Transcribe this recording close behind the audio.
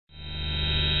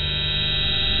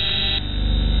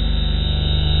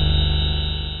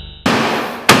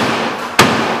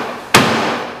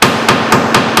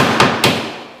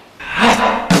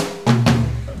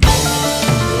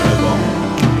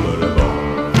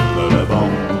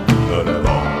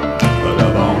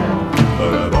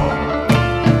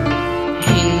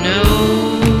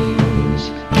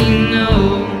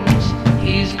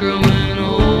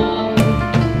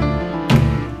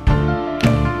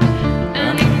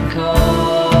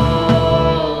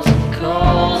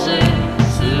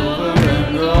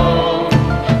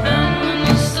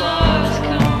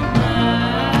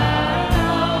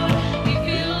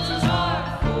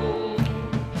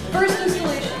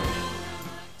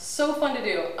So fun to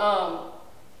do.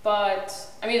 But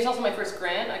I mean, it's also my first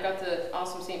grant. I got the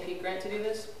awesome St. Pete grant to do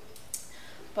this.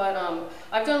 But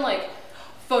I've done like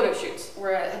photo shoots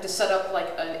where I had to set up like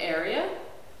an area,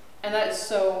 and that is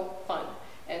so fun.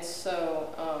 And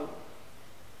so,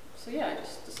 so yeah, I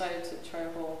just decided to try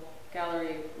a whole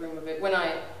gallery room of it when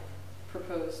I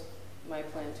proposed my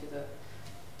plan to the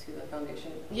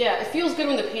foundation. Yeah, it feels good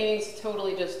when the paintings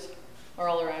totally just are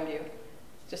all around you.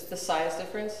 Just the size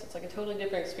difference, it's like a totally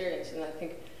different experience. And I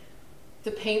think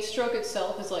the paint stroke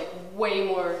itself is like way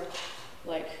more,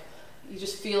 like, you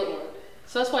just feel it more.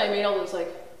 So that's why I made all those like,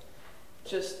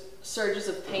 just surges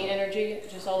of paint energy,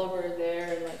 just all over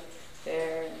there and like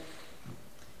there.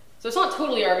 So it's not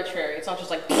totally arbitrary, it's not just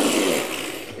like,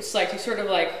 it's like you sort of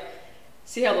like,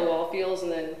 see how the wall feels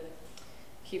and then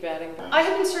keep adding. I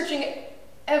have been searching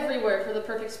everywhere for the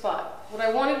perfect spot. What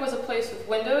I wanted was a place with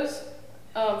windows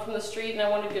from the street, and I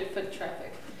wanted good foot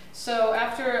traffic. So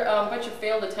after a bunch of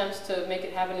failed attempts to make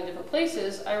it happen in different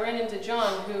places, I ran into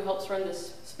John, who helps run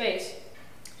this space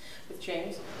with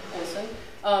James Olson,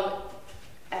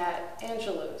 at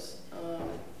Angelo's,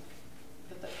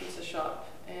 at that pizza shop.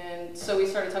 And so we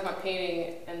started talking about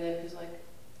painting, and then he's like,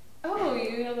 oh,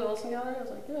 you know the Olson Gallery? I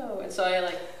was like, no. And so I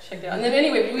like checked it out. And then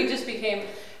anyway, we just became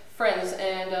friends,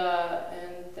 and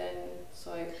then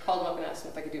so I called him up and asked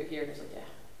him if I could do it here, and he was like, yeah.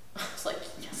 I was like,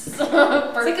 yes. It's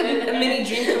like a mini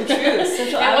dream come true.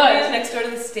 Central Avenue, next door to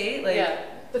the state. Like, yeah.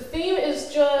 The theme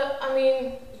is just, I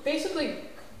mean, basically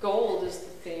gold is the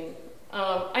theme.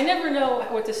 I never know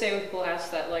what to say when people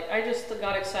ask that. Like, I just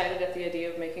got excited at the idea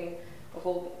of making a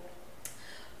whole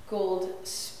gold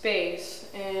space,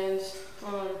 and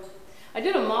I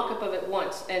did a mock-up of it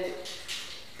once,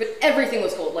 but everything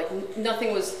was gold. Like,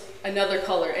 nothing was another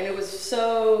color, and it was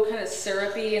so kind of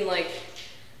syrupy and like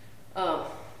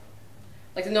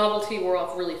the novelty wore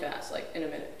off really fast, like in a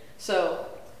minute. So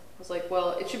I was like,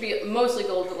 well, it should be mostly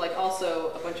gold, but like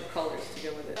also a bunch of colors to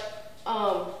go with it.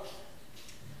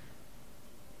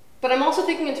 But I'm also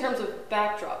thinking in terms of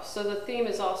backdrops. So the theme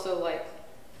is also like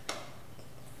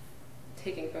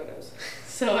taking photos.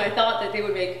 So I thought that they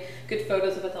would make good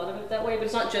photos if I thought of it that way, but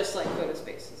it's not just like photo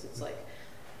spaces. It's like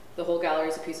the whole gallery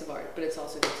is a piece of art, but it's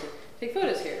also good to take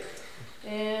photos here.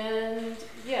 And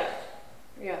yeah,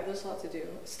 there's a lot to do.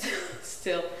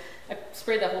 Still, I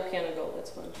sprayed that whole piano gold.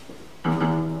 That's fun.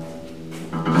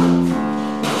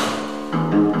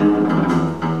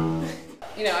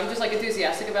 You know, I'm just like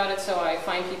enthusiastic about it, so I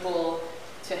find people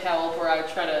to help, or I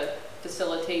try to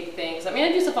facilitate things. I mean,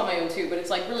 I do stuff on my own too, but it's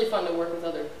like really fun to work with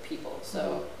other people.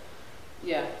 So,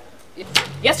 yeah.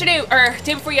 Yesterday, or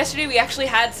day before yesterday, we actually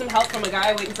had some help from a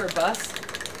guy waiting for a bus.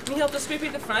 He helped us sweep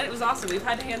at the front. It was awesome. We've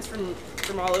had hands from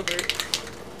all over,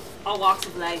 all walks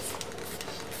of life.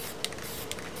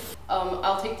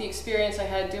 I'll take the experience I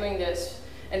had doing this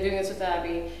and doing this with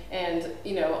Abby, and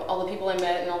you know, all the people I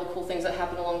met and all the cool things that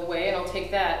happened along the way, and I'll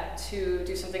take that to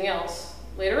do something else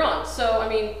later on. So I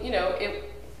mean, you know,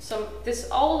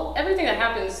 everything that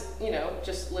happens, you know,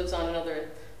 just lives on in other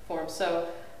forms. So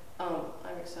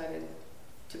I'm excited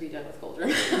to be done with Gold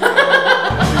Room.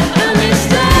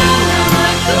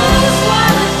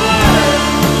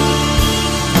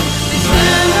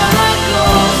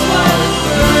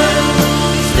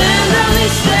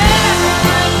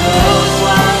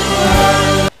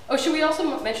 Oh, should we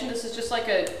also mention this is just like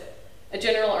a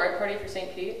general art party for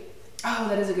St. Pete? Oh,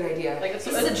 that is a good idea. Like this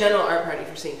is a general art party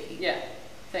for St. Pete. Yeah,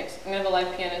 thanks. I'm gonna have a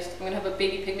live pianist. I'm gonna have a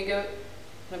baby pygmy goat.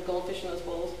 I'm gonna have goldfish in those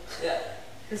bowls. Yeah,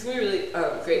 it's gonna be really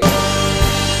great.